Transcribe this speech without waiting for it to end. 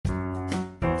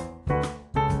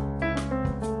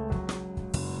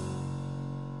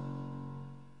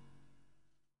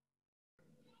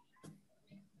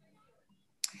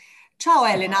Ciao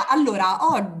Elena, allora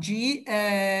oggi,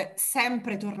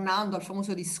 sempre tornando al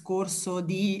famoso discorso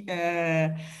di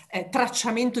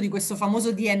tracciamento di questo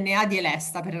famoso DNA di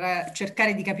Elesta per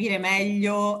cercare di capire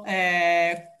meglio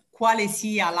quale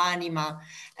sia l'anima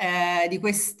di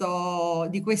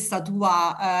questa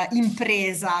tua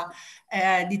impresa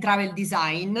di travel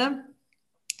design,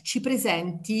 ci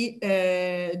presenti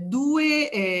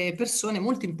due persone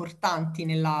molto importanti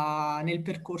nel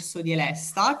percorso di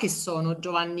Elesta, che sono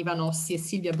Giovanni Vanossi e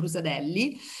Silvia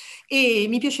Brusadelli, e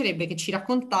mi piacerebbe che ci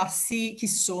raccontassi chi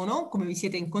sono, come vi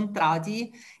siete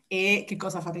incontrati e che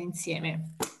cosa fate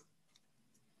insieme.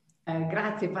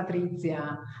 Grazie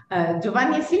Patrizia.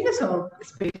 Giovanni e Silvia sono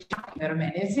speciali per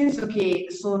me, nel senso che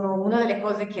sono una delle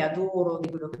cose che adoro di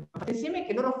quello che fate insieme, è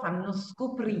che loro fanno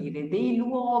scoprire dei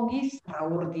luoghi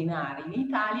straordinari in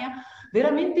Italia,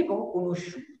 veramente poco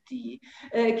conosciuti,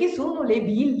 che sono le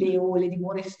ville o le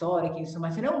dimore storiche,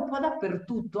 insomma, ce n'è un po'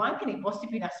 dappertutto, anche nei posti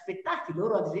più inaspettati.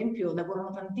 Loro, ad esempio,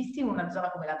 lavorano tantissimo in una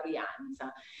zona come la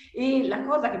Brianza e la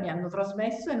cosa che mi hanno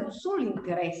trasmesso è non solo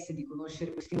l'interesse di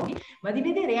conoscere questi luoghi, ma di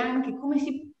vedere anche come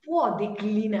si può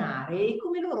declinare e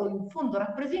come loro in fondo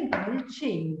rappresentano il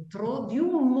centro di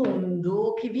un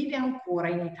mondo che vive ancora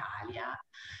in Italia.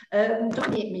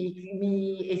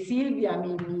 Giovanni e Silvia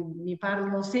mi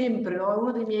parlano sempre, no?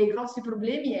 Uno dei miei grossi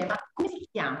problemi è: ma come si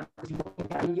chiamano questi luoghi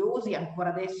meravigliosi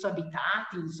ancora adesso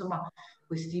abitati, insomma,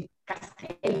 questi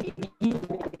castelli,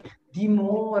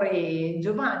 dimore?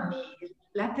 Giovanni,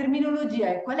 la terminologia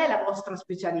è: qual è la vostra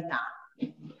specialità?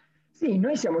 Sì,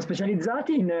 noi siamo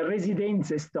specializzati in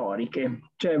residenze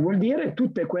storiche, cioè vuol dire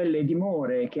tutte quelle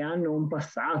dimore che hanno un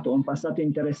passato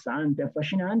interessante,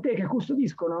 affascinante e che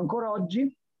custodiscono ancora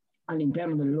oggi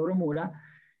all'interno delle loro mura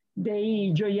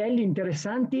dei gioielli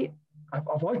interessanti,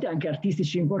 a volte anche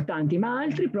artistici importanti, ma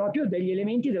altri proprio degli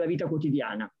elementi della vita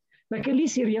quotidiana, perché lì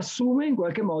si riassume in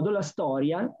qualche modo la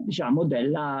storia, diciamo,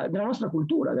 della nostra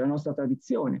cultura, della nostra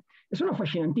tradizione, e sono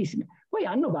affascinantissime. Poi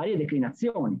hanno varie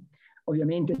declinazioni.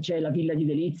 Ovviamente c'è la Villa di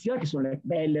Delizia, che sono le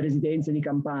belle residenze di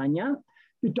campagna,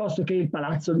 piuttosto che il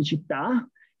Palazzo di Città,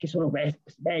 che sono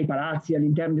bei palazzi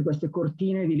all'interno di queste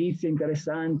cortine edilizie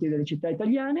interessanti delle città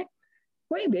italiane.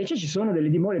 Poi invece ci sono delle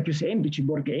dimore più semplici,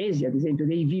 borghesi, ad esempio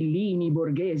dei villini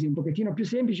borghesi un pochettino più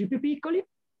semplici, più piccoli,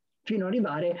 fino ad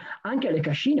arrivare anche alle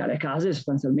cascine, alle case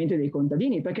sostanzialmente dei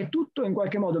contadini, perché tutto in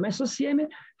qualche modo messo assieme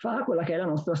fa quella che è la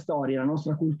nostra storia, la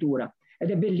nostra cultura.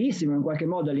 Ed è bellissimo in qualche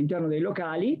modo all'interno dei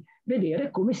locali vedere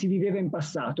come si viveva in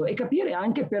passato e capire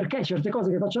anche perché certe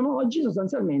cose che facciamo oggi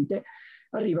sostanzialmente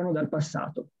arrivano dal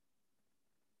passato.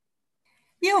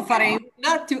 Io farei un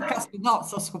attimo, no,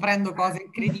 sto scoprendo cose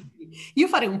incredibili. Io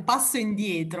farei un passo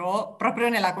indietro proprio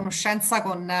nella conoscenza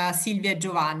con Silvia e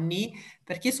Giovanni,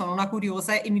 perché io sono una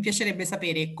curiosa e mi piacerebbe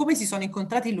sapere come si sono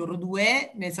incontrati loro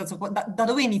due, nel senso da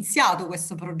dove è iniziato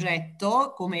questo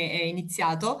progetto, come è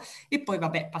iniziato, e poi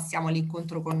vabbè passiamo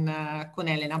all'incontro con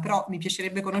Elena, però mi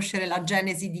piacerebbe conoscere la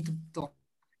genesi di tutto.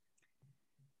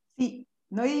 Sì,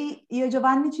 io e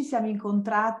Giovanni ci siamo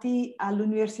incontrati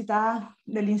all'Università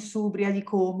dell'Insubria di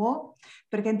Como,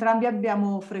 perché entrambi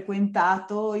abbiamo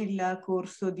frequentato il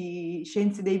corso di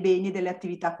Scienze dei Beni e delle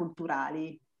Attività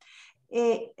Culturali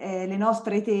e le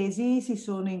nostre tesi si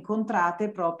sono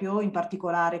incontrate proprio, in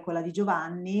particolare quella di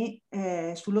Giovanni,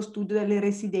 sullo studio delle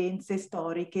residenze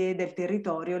storiche del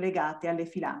territorio legate alle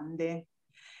filande.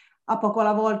 A poco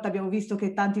alla volta abbiamo visto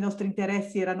che tanti nostri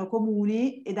interessi erano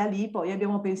comuni e da lì poi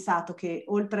abbiamo pensato che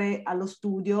oltre allo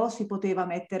studio si poteva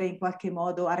mettere in qualche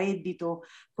modo a reddito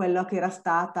quello che era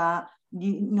stata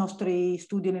i nostri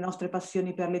studi e le nostre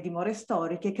passioni per le dimore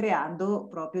storiche, creando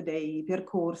proprio dei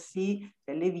percorsi,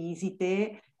 delle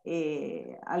visite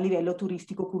a livello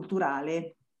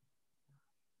turistico-culturale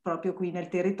proprio qui nel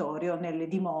territorio, nelle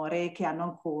dimore che hanno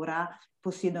ancora,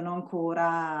 possiedono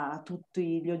ancora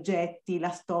tutti gli oggetti,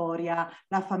 la storia,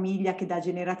 la famiglia che da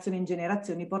generazione in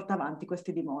generazione porta avanti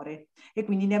queste dimore. E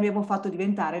quindi ne abbiamo fatto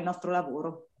diventare il nostro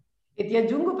lavoro. E ti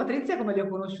aggiungo, Patrizia, come li ho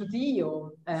conosciuti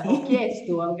io. Sì. Ho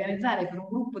chiesto a organizzare per un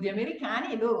gruppo di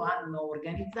americani e loro hanno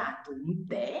organizzato un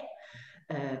tè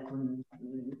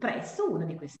presso una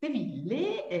di queste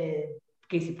ville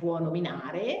che si può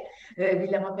nominare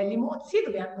Villa Mabelli Mozzi,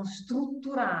 dove hanno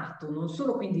strutturato non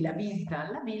solo quindi la visita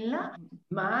alla villa,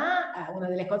 ma una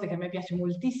delle cose che a me piace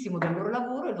moltissimo del loro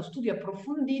lavoro è lo studio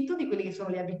approfondito di quelle che sono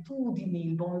le abitudini,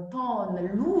 il bon ton,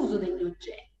 l'uso degli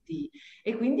oggetti.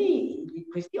 E quindi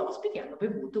questi ospiti hanno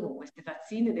bevuto con queste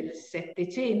tazzine del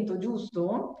Settecento,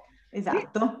 giusto?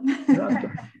 Esatto. Esatto.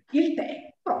 Il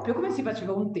tè, proprio come si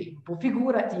faceva un tempo.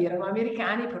 Figurati, erano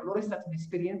americani, per loro è stata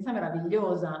un'esperienza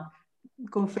meravigliosa.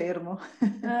 Confermo.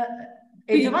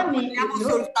 Quindi non Giovanni, parliamo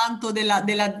soltanto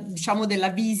diciamo, della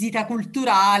visita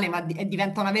culturale, ma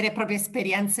diventa una vera e propria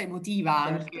esperienza emotiva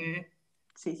certo, anche.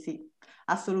 sì, sì,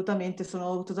 assolutamente,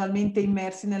 sono totalmente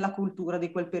immersi nella cultura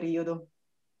di quel periodo.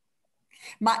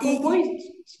 Ma Poi,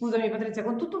 scusami Patrizia,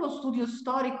 con tutto lo studio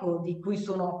storico di cui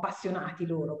sono appassionati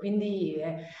loro, quindi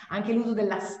anche l'uso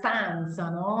della stanza,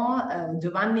 no?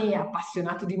 Giovanni è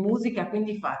appassionato di musica,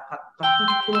 quindi fa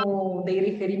tutto dei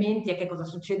riferimenti a che cosa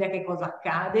succede, a che cosa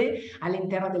accade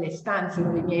all'interno delle stanze.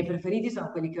 Uno dei miei preferiti sono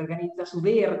quelli che organizza su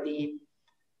Verdi.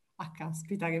 ah,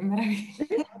 caspita, che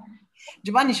meraviglia.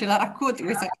 Giovanni, ce la racconti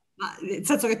questa, nel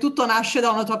senso che tutto nasce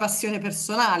da una tua passione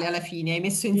personale alla fine, hai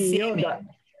messo Sì, io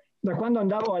insieme. da quando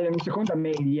andavo alla mia seconda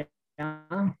media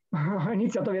ho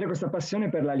iniziato ad avere questa passione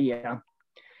per la lira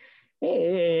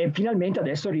e finalmente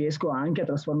adesso riesco anche a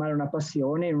trasformare una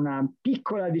passione in una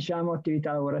piccola, diciamo,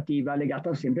 attività lavorativa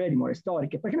legata sempre alle dimore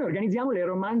storiche, perché noi organizziamo le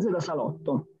romanze da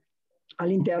salotto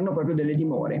all'interno proprio delle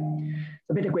dimore.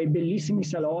 Sapete, quei bellissimi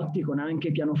salotti con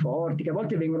anche pianoforti, che a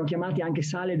volte vengono chiamati anche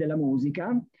sale della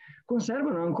musica,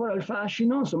 conservano ancora il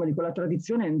fascino, insomma, di quella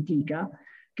tradizione antica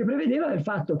che prevedeva il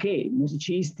fatto che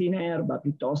musicisti in erba,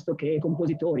 piuttosto che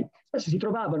compositori, spesso si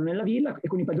trovavano nella villa e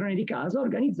con i padroni di casa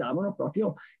organizzavano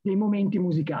proprio dei momenti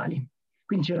musicali.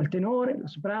 Quindi c'era il tenore, la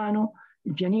soprano,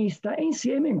 il pianista e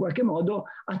insieme in qualche modo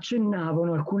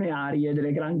accennavano alcune arie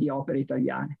delle grandi opere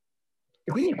italiane. E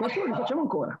quindi questo lo facciamo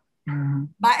ancora.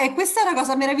 Ma questa è una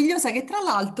cosa meravigliosa che tra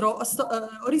l'altro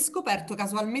ho riscoperto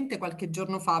casualmente qualche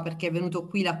giorno fa perché è venuto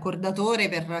qui l'accordatore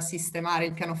per sistemare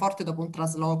il pianoforte dopo un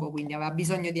trasloco, quindi aveva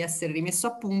bisogno di essere rimesso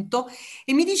a punto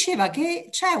e mi diceva che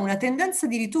c'è una tendenza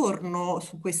di ritorno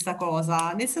su questa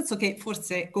cosa, nel senso che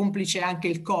forse complice anche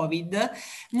il Covid,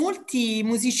 molti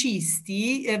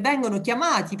musicisti vengono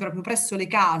chiamati proprio presso le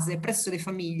case, presso le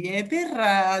famiglie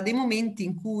per dei momenti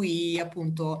in cui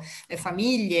appunto le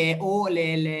famiglie o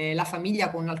la famiglia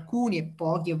con alcuni e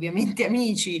pochi ovviamente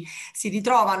amici si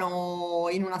ritrovano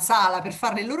in una sala per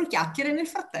fare le loro chiacchiere e nel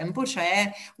frattempo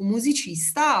c'è un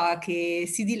musicista che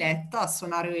si diletta a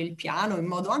suonare il piano in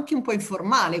modo anche un po'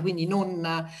 informale, quindi non,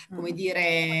 come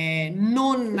dire,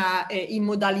 non in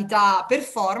modalità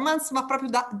performance, ma proprio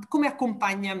come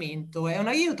accompagnamento.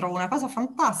 Io trovo una cosa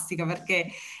fantastica perché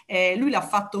lui l'ha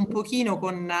fatto un pochino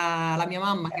con la mia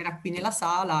mamma che era qui nella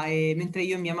sala e mentre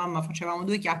io e mia mamma facevamo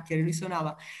due chiacchiere, lui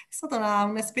suonava. È stata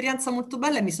un'esperienza molto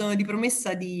bella e mi sono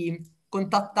ripromessa di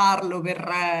contattarlo per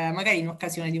magari in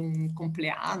occasione di un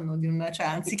compleanno, cioè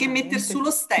anziché mettere Sicuramente.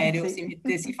 sullo stereo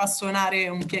Sì. si fa suonare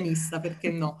un pianista, perché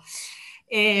no?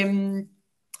 Ehm,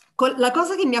 la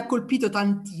cosa che mi ha colpito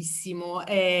tantissimo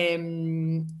è,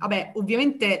 vabbè,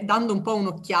 ovviamente dando un po'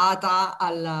 un'occhiata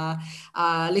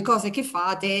alle cose che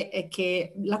fate, è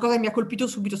che la cosa che mi ha colpito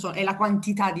subito è la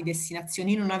quantità di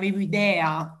destinazioni. Io non avevo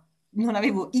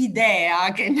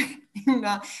idea che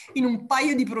in un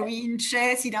paio di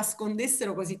province si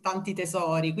nascondessero così tanti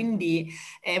tesori. Quindi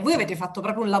voi avete fatto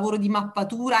proprio un lavoro di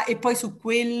mappatura e poi su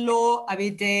quello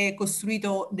avete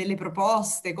costruito delle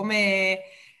proposte. Come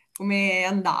è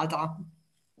andata?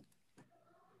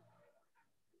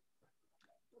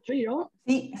 Cioè io?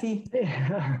 Sì, sì. Eh,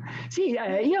 sì,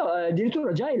 io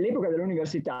addirittura già all'epoca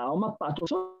dell'università ho mappato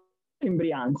solo in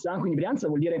Brianza, quindi Brianza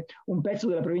vuol dire un pezzo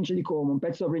della provincia di Como, un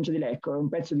pezzo della provincia di Lecco e un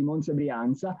pezzo di Monza e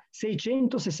Brianza,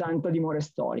 660 dimore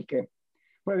storiche.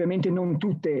 Poi ovviamente non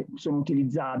tutte sono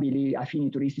utilizzabili a fini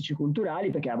turistici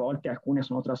culturali, perché a volte alcune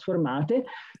sono trasformate,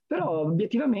 però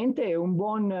obiettivamente un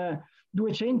buon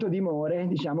 200 dimore,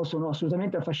 diciamo, sono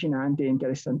assolutamente affascinanti e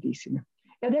interessantissime.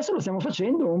 E adesso lo stiamo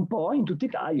facendo un po' in tutta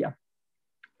Italia.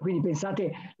 Quindi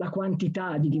pensate la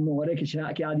quantità di dimore che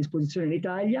ha a disposizione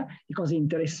l'Italia, di cose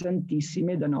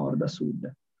interessantissime da nord a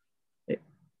sud. Quindi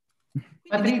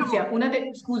Patrizia,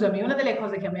 diciamo, scusami, una delle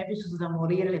cose che a me è piaciuto da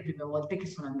morire le prime volte che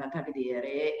sono andata a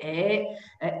vedere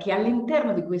è che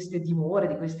all'interno di queste dimore,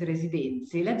 di queste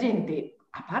residenze, la gente,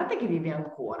 a parte che vive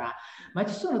ancora, ma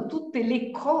ci sono tutte le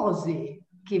cose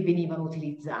che venivano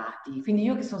utilizzati. Quindi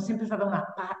io che sono sempre stata una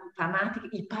fanatica,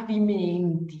 i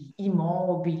pavimenti, i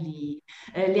mobili,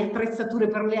 le attrezzature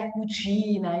per la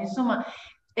cucina, insomma,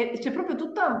 c'è proprio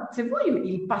tutta, se vuoi,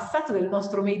 il passato del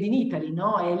nostro Made in Italy,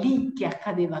 no? È lì che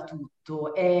accadeva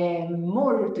tutto, è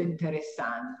molto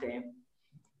interessante.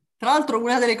 tra l'altro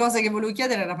una delle cose che volevo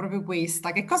chiedere era proprio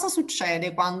questa. Che cosa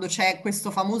succede quando c'è questo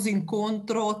famoso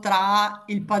incontro tra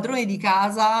il padrone di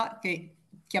casa, che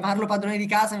chiamarlo padrone di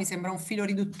casa mi sembra un filo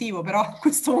riduttivo, però in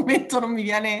questo momento non mi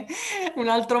viene un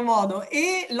altro modo,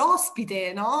 e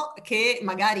l'ospite, no? Che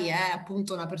magari è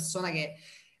appunto una persona che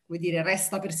come dire,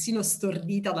 resta persino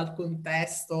stordita dal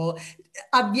contesto.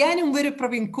 Avviene un vero e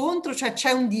proprio incontro, cioè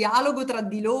c'è un dialogo tra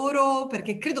di loro,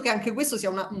 perché credo che anche questo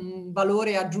sia un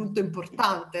valore aggiunto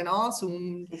importante, no?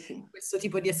 Sì, sì. Questo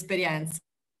tipo di esperienza.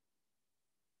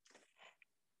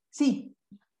 Sì,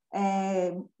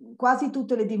 quasi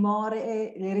tutte le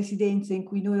dimore, le residenze in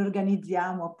cui noi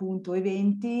organizziamo appunto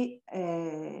eventi,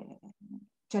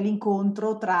 c'è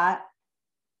l'incontro tra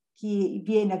chi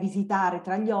viene a visitare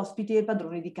tra gli ospiti e il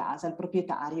padrone di casa, il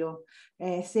proprietario.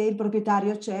 Se il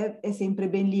proprietario c'è, è sempre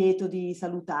ben lieto di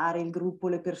salutare il gruppo,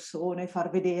 le persone,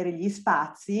 far vedere gli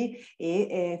spazi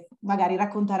e magari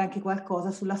raccontare anche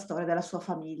qualcosa sulla storia della sua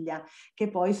famiglia, che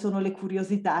poi sono le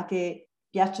curiosità che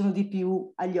piacciono di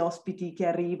più agli ospiti che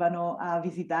arrivano a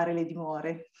visitare le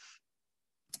dimore.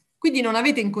 Quindi non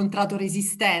avete incontrato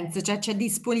resistenze, cioè c'è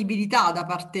disponibilità da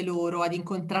parte loro ad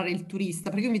incontrare il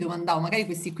turista, perché io mi domandavo, magari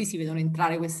questi qui si vedono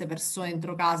entrare queste persone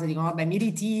dentro casa e dicono, vabbè, mi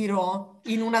ritiro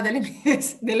in una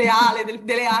delle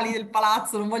ali del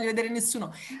palazzo, non voglio vedere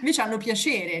nessuno. Invece hanno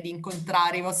piacere di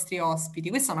incontrare i vostri ospiti.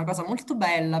 Questa è una cosa molto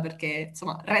bella perché,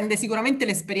 insomma, rende sicuramente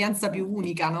l'esperienza più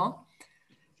unica, no?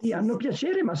 Sì, hanno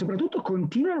piacere, ma soprattutto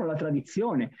continuano la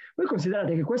tradizione. Voi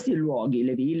considerate che questi luoghi,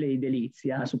 le ville di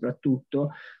Delizia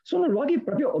soprattutto, sono luoghi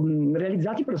proprio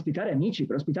realizzati per ospitare amici,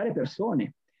 per ospitare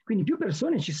persone. Quindi più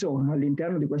persone ci sono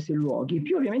all'interno di questi luoghi,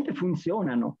 più ovviamente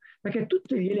funzionano, perché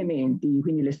tutti gli elementi,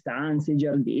 quindi le stanze, i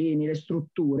giardini, le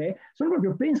strutture, sono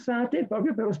proprio pensate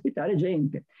proprio per ospitare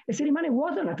gente. E se rimane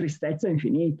vuota è una tristezza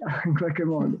infinita, in qualche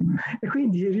modo. E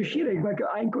quindi riuscire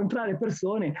a incontrare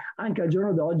persone anche al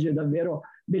giorno d'oggi è davvero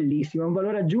bellissimo, è un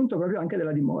valore aggiunto proprio anche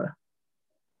della dimora.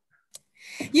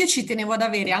 Io ci tenevo ad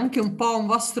avere anche un po' un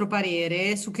vostro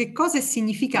parere su che cosa è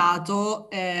significato,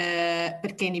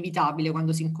 perché è inevitabile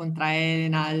quando si incontra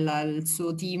Elena, il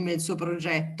suo team, il suo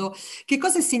progetto, che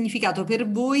cosa è significato per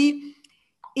voi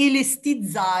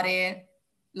elestizzare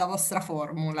la vostra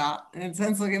formula, nel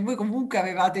senso che voi comunque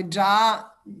avevate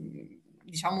già,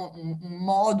 diciamo, un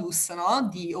modus, no?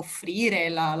 Di offrire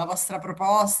la vostra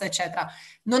proposta, eccetera.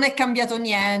 Non è cambiato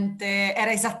niente,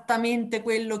 era esattamente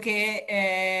quello che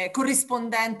è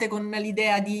corrispondente con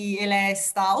l'idea di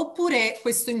Elesta, oppure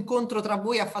questo incontro tra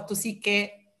voi ha fatto sì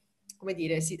che, come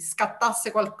dire, si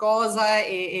scattasse qualcosa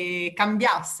e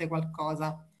cambiasse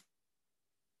qualcosa?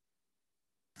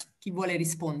 Chi vuole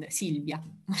rispondere? Silvia.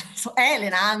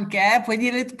 Elena anche, puoi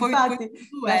dire puoi Infatti,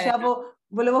 tu, Elena.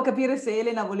 volevo capire se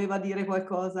Elena voleva dire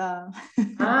qualcosa.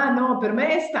 Ah no, per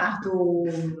me è stato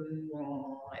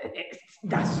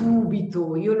da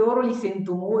subito, io loro li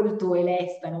sento molto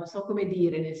elesta, non so come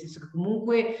dire, nel senso che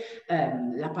comunque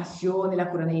la passione, la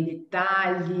cura nei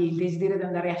dettagli, il desiderio di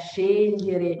andare a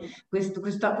scegliere,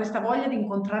 questa voglia di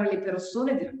incontrare le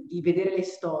persone, di vedere le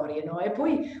storie, no? E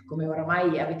poi, come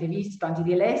oramai avete visto anche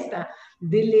di Elesta,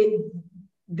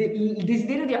 il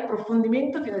desiderio di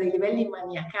approfondimento fino a dei livelli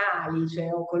maniacali, cioè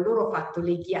con loro ho fatto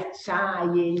le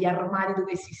ghiacciaie, gli armadi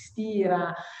dove si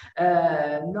stira,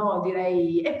 no,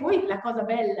 direi. E poi la cosa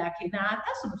bella che è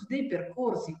nata sono tutti dei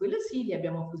percorsi, quello sì, li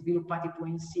abbiamo sviluppati poi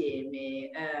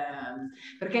insieme,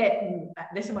 perché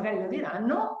adesso magari lo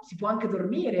diranno, si può anche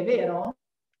dormire, vero?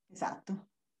 Esatto.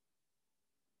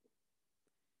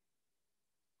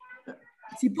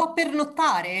 Si può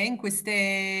pernottare in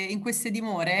queste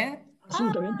dimore?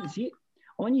 Assolutamente sì.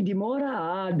 Ogni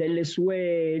dimora ha delle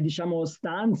sue, diciamo,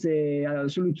 stanze,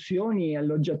 soluzioni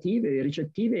alloggiative,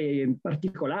 ricettive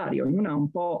particolari, ognuna ha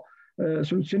un po'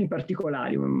 soluzioni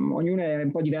particolari, ognuna è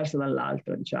un po' diversa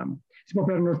dall'altra, diciamo. Si può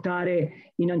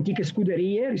pernottare in antiche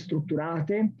scuderie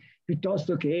ristrutturate,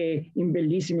 piuttosto che in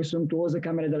bellissime e sontuose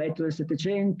camere da letto del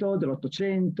Settecento,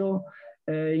 dell'Ottocento,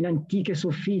 in antiche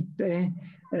soffitte,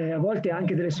 a volte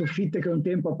anche delle soffitte che un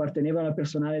tempo appartenevano al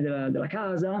personale della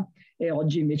casa e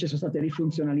oggi invece sono state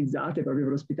rifunzionalizzate proprio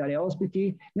per ospitare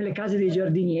ospiti. Nelle case dei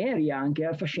giardinieri anche, è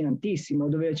affascinantissimo,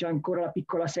 dove c'è ancora la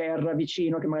piccola serra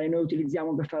vicino che magari noi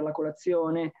utilizziamo per fare la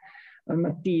colazione al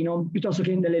mattino, piuttosto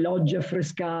che in delle logge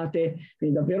affrescate,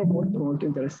 quindi davvero molto molto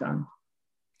interessante.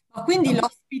 Ma quindi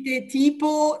l'ospite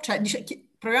tipo, cioè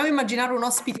proviamo a immaginare un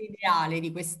ospite ideale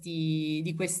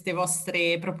di queste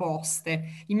vostre proposte.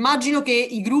 Immagino che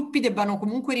i gruppi debbano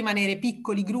comunque rimanere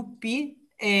piccoli gruppi,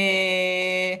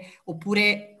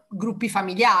 oppure gruppi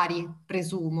familiari,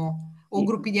 presumo, o Sì.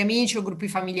 gruppi di amici o gruppi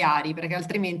familiari, perché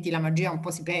altrimenti la magia un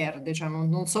po' si perde, cioè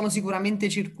non sono sicuramente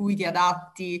circuiti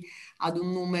adatti ad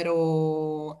un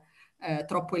numero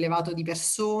troppo elevato di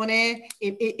persone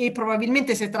e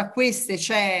probabilmente se tra queste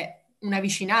c'è una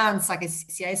vicinanza, che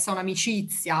sia essa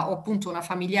un'amicizia o appunto una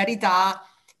familiarità,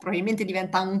 probabilmente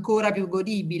diventa ancora più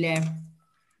godibile.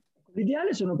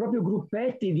 L'ideale sono proprio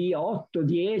gruppetti di 8,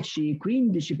 10,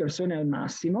 15 persone al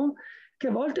massimo, che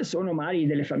a volte sono magari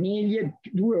delle famiglie,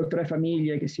 2 o 3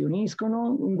 famiglie che si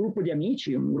uniscono, un gruppo di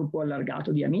amici, un gruppo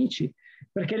allargato di amici,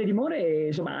 perché le dimore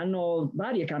insomma, hanno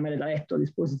varie camere da letto a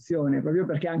disposizione, proprio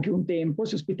perché anche un tempo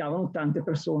si ospitavano tante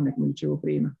persone, come dicevo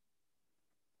prima.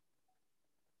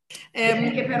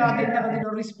 Che però tentano di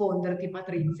non risponderti,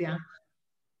 Patrizia.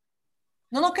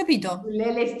 Non ho capito.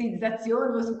 Sulle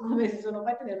lestizzazioni o su come si sono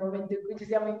fatte nel momento in cui ci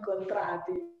siamo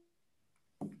incontrati.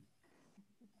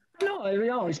 No,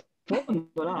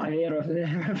 rispondo, no, è vero.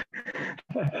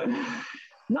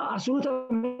 No,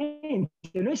 assolutamente.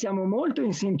 Noi siamo molto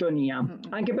in sintonia,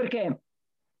 anche perché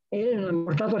Elena mi ha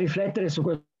portato a riflettere su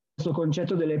questo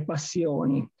concetto delle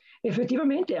passioni.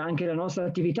 Effettivamente anche la nostra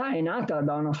attività è nata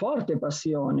da una forte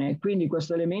passione, quindi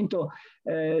questo elemento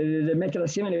del mettere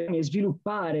assieme le mani e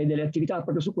sviluppare delle attività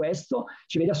proprio su questo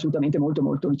ci vede assolutamente molto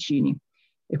molto vicini.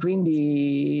 E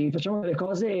quindi facciamo delle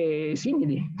cose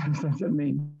simili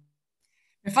sostanzialmente.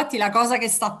 Infatti la cosa che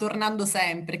sta tornando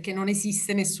sempre è che non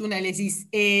esiste nessuna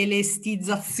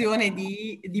elestizzazione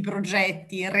di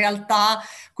progetti. In realtà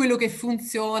quello che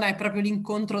funziona è proprio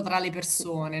l'incontro tra le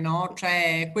persone, no?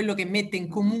 Cioè quello che mette in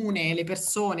comune le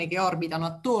persone che orbitano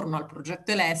attorno al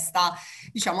progetto Elesta,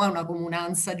 diciamo, è una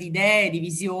comunanza di idee, di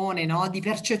visione, no? Di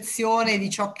percezione di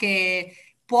ciò che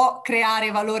può creare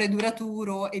valore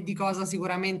duraturo e di cosa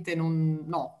sicuramente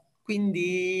no.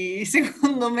 Quindi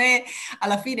secondo me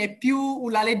alla fine è più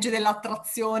la legge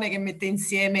dell'attrazione che mette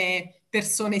insieme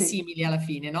persone Sì, simili alla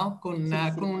fine, no? sì, Con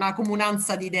sì. una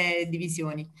comunanza di idee e di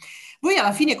visioni. Voi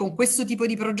alla fine con questo tipo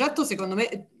di progetto, secondo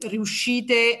me,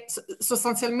 riuscite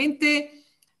sostanzialmente,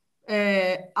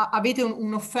 avete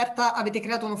un'offerta, avete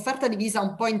creato un'offerta divisa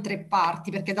un po' in 3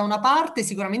 parti, perché da una parte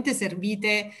sicuramente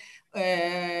servite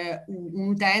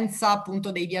un'utenza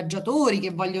appunto dei viaggiatori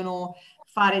che vogliono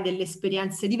fare delle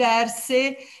esperienze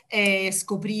diverse e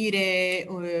scoprire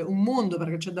un mondo,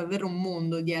 perché c'è davvero un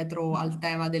mondo dietro al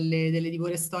tema delle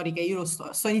dimore storiche. Io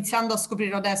sto iniziando a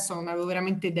scoprire adesso, non avevo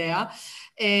veramente idea.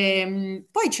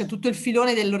 Poi c'è tutto il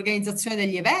filone dell'organizzazione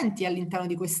degli eventi all'interno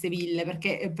di queste ville,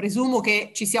 perché presumo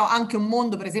che ci sia anche un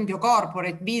mondo, per esempio,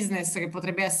 corporate business, che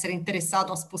potrebbe essere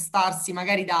interessato a spostarsi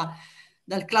magari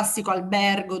dal classico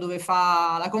albergo dove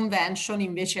fa la convention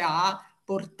invece a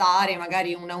portare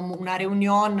magari una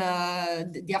reunion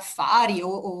di affari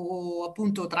o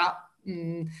appunto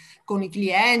con i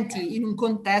clienti in un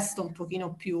contesto un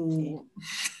pochino più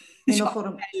Sì.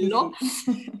 diciamo, Sì, bello.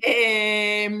 sì.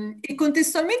 E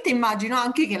contestualmente immagino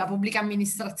anche che la pubblica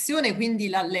amministrazione, quindi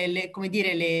come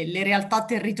dire, le realtà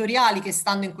territoriali che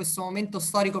stanno in questo momento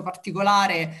storico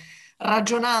particolare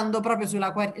ragionando proprio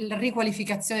sulla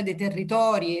riqualificazione dei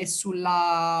territori e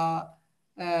sulla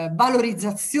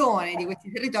valorizzazione di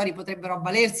questi territori potrebbero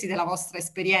avvalersi della vostra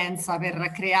esperienza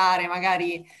per creare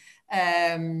magari,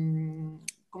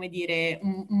 come dire,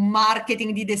 un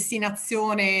marketing di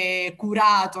destinazione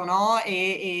curato, no?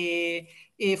 E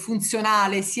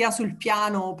funzionale sia sul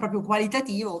piano proprio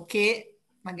qualitativo che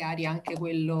magari anche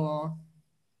quello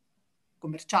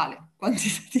commerciale,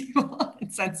 quantitativo,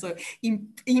 nel senso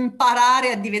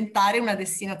imparare a diventare una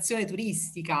destinazione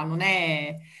turistica, non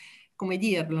è come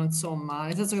dirlo, insomma,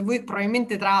 nel senso che voi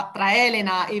probabilmente tra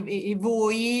Elena e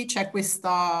voi c'è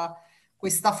questa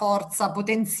forza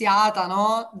potenziata,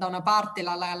 no? Da una parte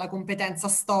la competenza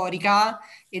storica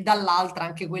e dall'altra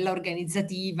anche quella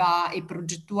organizzativa e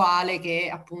progettuale che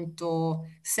appunto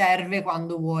serve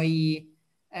quando vuoi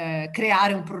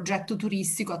creare un progetto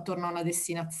turistico attorno a una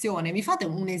destinazione. Mi fate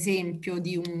un esempio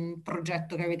di un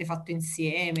progetto che avete fatto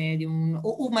insieme,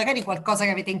 o magari qualcosa che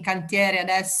avete in cantiere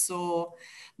adesso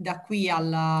da qui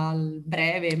al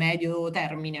breve, medio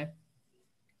termine?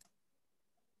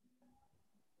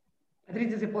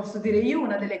 Patrizia, se posso dire io,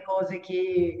 una delle cose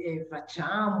che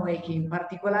facciamo e che in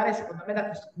particolare secondo me da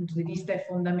questo punto di vista è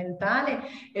fondamentale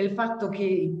è il fatto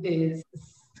che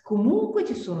comunque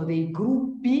ci sono dei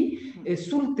gruppi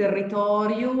sul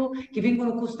territorio che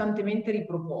vengono costantemente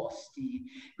riproposti.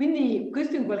 Quindi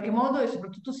questo in qualche modo è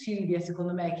soprattutto Silvia,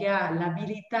 secondo me, che ha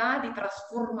l'abilità di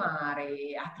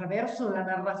trasformare attraverso la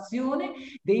narrazione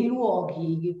dei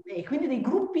luoghi e quindi dei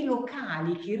gruppi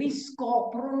locali che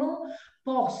riscoprono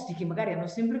posti che magari hanno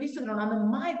sempre visto che non hanno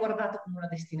mai guardato come una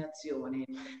destinazione.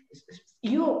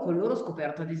 Io con loro ho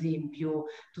scoperto, ad esempio,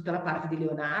 tutta la parte di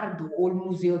Leonardo o il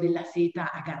Museo della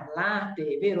Seta a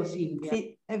Garlate, vero Silvia?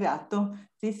 Sì, esatto,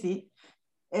 sì, sì.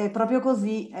 È proprio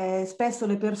così. Spesso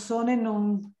le persone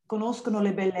non conoscono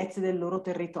le bellezze del loro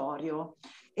territorio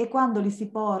e quando li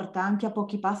si porta anche a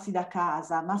pochi passi da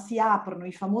casa, ma si aprono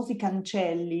i famosi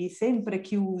cancelli sempre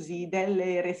chiusi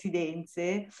delle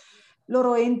residenze,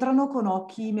 loro entrano con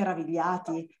occhi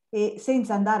meravigliati e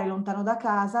senza andare lontano da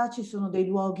casa ci sono dei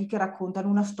luoghi che raccontano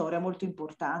una storia molto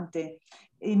importante.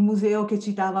 Il museo che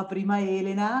citava prima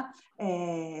Elena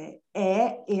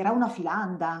era una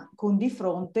filanda con di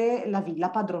fronte la villa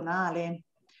padronale.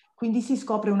 Quindi si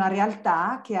scopre una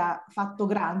realtà che ha fatto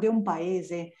grande un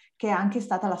paese, che è anche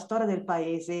stata la storia del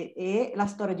paese e la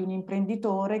storia di un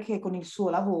imprenditore che con il suo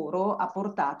lavoro ha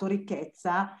portato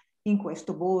ricchezza in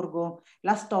questo borgo.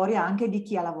 La storia anche di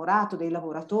chi ha lavorato, dei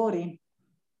lavoratori.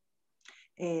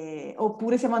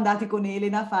 Oppure siamo andati con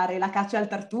Elena a fare la caccia al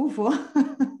tartufo.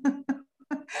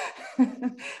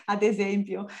 Ad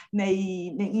esempio,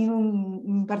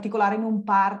 in particolare in un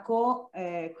parco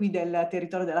qui del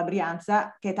territorio della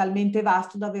Brianza che è talmente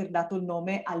vasto da aver dato il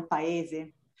nome al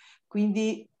paese.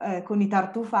 Quindi con i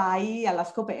tartufai alla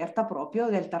scoperta proprio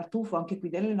del tartufo, anche qui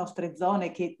nelle nostre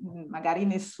zone che magari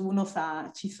nessuno sa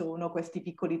ci sono questi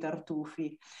piccoli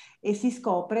tartufi. E si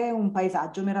scopre un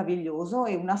paesaggio meraviglioso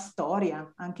e una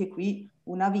storia, anche qui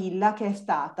una villa che è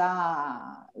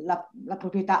stata la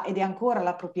proprietà ed è ancora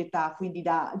la proprietà, quindi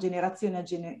da generazione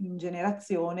in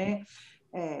generazione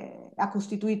ha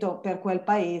costituito per quel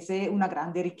paese una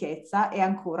grande ricchezza e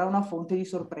ancora una fonte di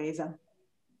sorpresa.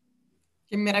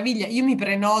 Che meraviglia, io mi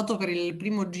prenoto per il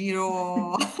primo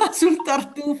giro sul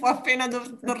tartufo appena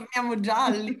torniamo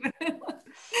gialli.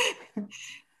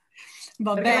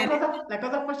 Va Perché bene. la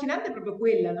cosa affascinante è proprio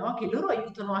quella, no? Che loro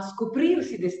aiutano a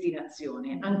scoprirsi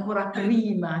destinazione ancora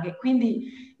prima, che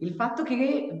quindi il fatto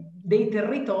che dei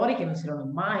territori che non si erano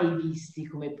mai visti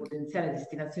come potenziale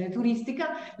destinazione turistica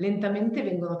lentamente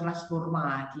vengono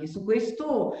trasformati e su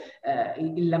questo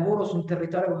il lavoro su un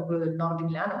territorio come quello del nord di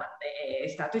Milano è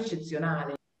stato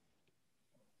eccezionale.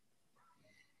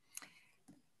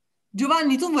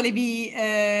 Giovanni, tu volevi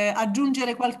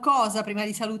aggiungere qualcosa prima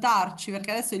di salutarci,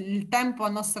 perché adesso il tempo a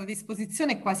nostra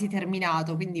disposizione è quasi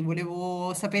terminato, quindi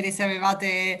volevo sapere se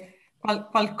avevate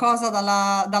qualcosa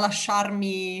da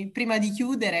lasciarmi prima di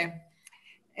chiudere.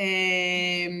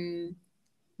 Ehm,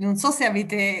 Non so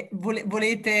se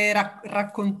volete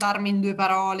raccontarmi in due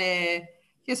parole,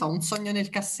 che so, un sogno nel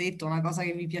cassetto, una cosa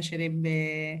che vi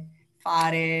piacerebbe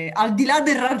fare, al di là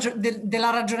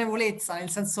della ragionevolezza, nel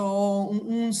senso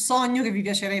un sogno che vi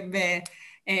piacerebbe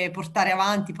portare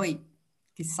avanti, poi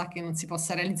chissà che non si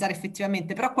possa realizzare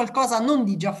effettivamente, però qualcosa non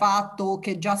di già fatto,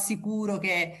 che è già sicuro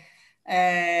che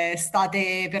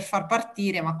state per far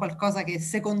partire, ma qualcosa che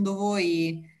secondo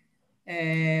voi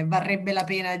varrebbe la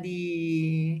pena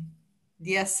di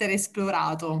essere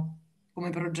esplorato come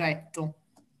progetto.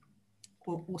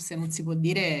 O se non si può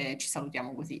dire, ci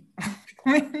salutiamo così.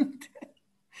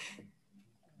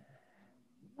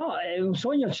 No, un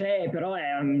sogno c'è, però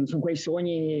sono quei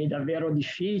sogni davvero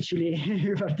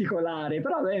difficili, particolari,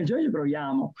 però beh, noi ci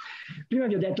proviamo. Prima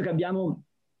vi ho detto che abbiamo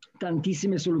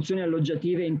tantissime soluzioni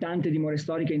alloggiative in tante dimore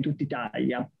storiche in tutta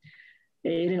Italia.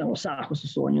 E Elena lo sa questo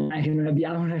sogno che noi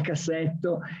abbiamo nel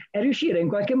cassetto, è riuscire in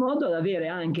qualche modo ad avere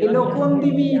anche... E lo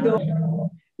condivido.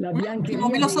 La biancheria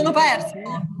me lo dei sono perso.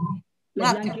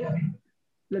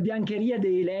 La biancheria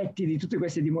dei letti di tutte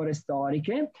queste dimore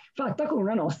storiche, fatta con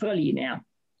una nostra linea,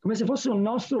 come se fosse un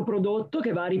nostro prodotto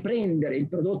che va a riprendere il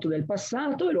prodotto del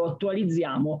passato e lo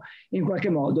attualizziamo in qualche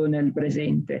modo nel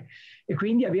presente. E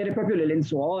quindi avere proprio le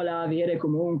lenzuola, avere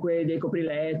comunque dei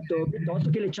copriletto, piuttosto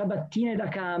che le ciabattine da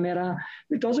camera,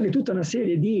 piuttosto che tutta una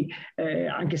serie di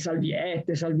anche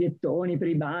salviette, salviettoni per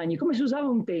i bagni, come si usava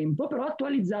un tempo, però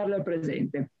attualizzarle al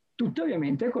presente. Tutto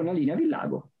ovviamente con la linea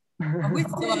Villago. Ma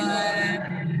questo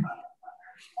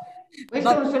è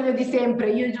un sogno di sempre.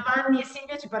 Io, Giovanni e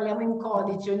Silvia ci parliamo in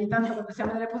codice. Ogni tanto quando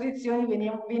siamo nelle posizioni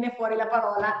viene fuori la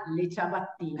parola le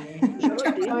ciabattine.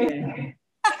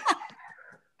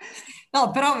 No,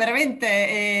 però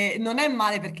veramente non è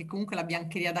male perché comunque la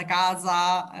biancheria da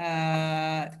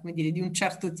casa, come dire, di un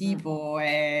certo tipo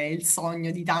è il sogno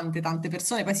di tante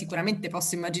persone. Poi sicuramente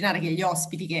posso immaginare che gli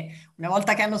ospiti che una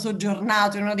volta che hanno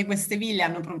soggiornato in una di queste ville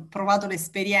hanno provato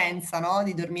l'esperienza, no?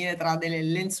 Di dormire tra delle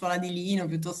lenzuola di lino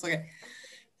piuttosto che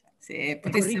se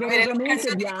potessero avere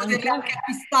l'occasione di poterle anche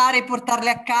acquistare e portarle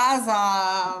a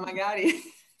casa, magari.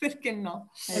 Perché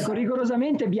no? Ecco,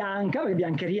 rigorosamente bianca, perché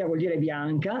biancheria vuol dire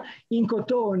bianca, in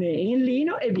cotone, in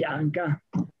lino e bianca.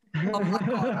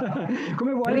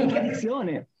 Come vuole la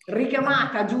tradizione.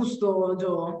 Ricamata, giusto,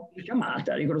 Gio?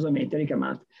 Ricamata, rigorosamente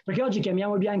ricamata. Perché oggi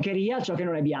chiamiamo biancheria ciò che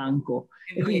non è bianco.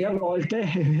 E quindi a volte,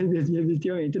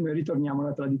 effettivamente, noi ritorniamo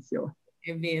alla tradizione.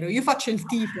 È vero, io faccio il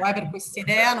tifo per questa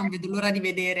idea, non vedo l'ora di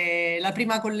vedere la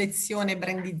prima collezione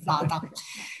brandizzata.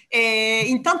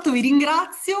 Intanto vi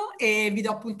ringrazio e vi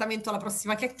do appuntamento alla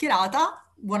prossima chiacchierata.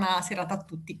 Buona serata a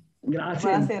tutti. Grazie.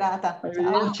 Buona serata.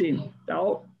 Arrivederci.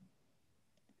 Ciao.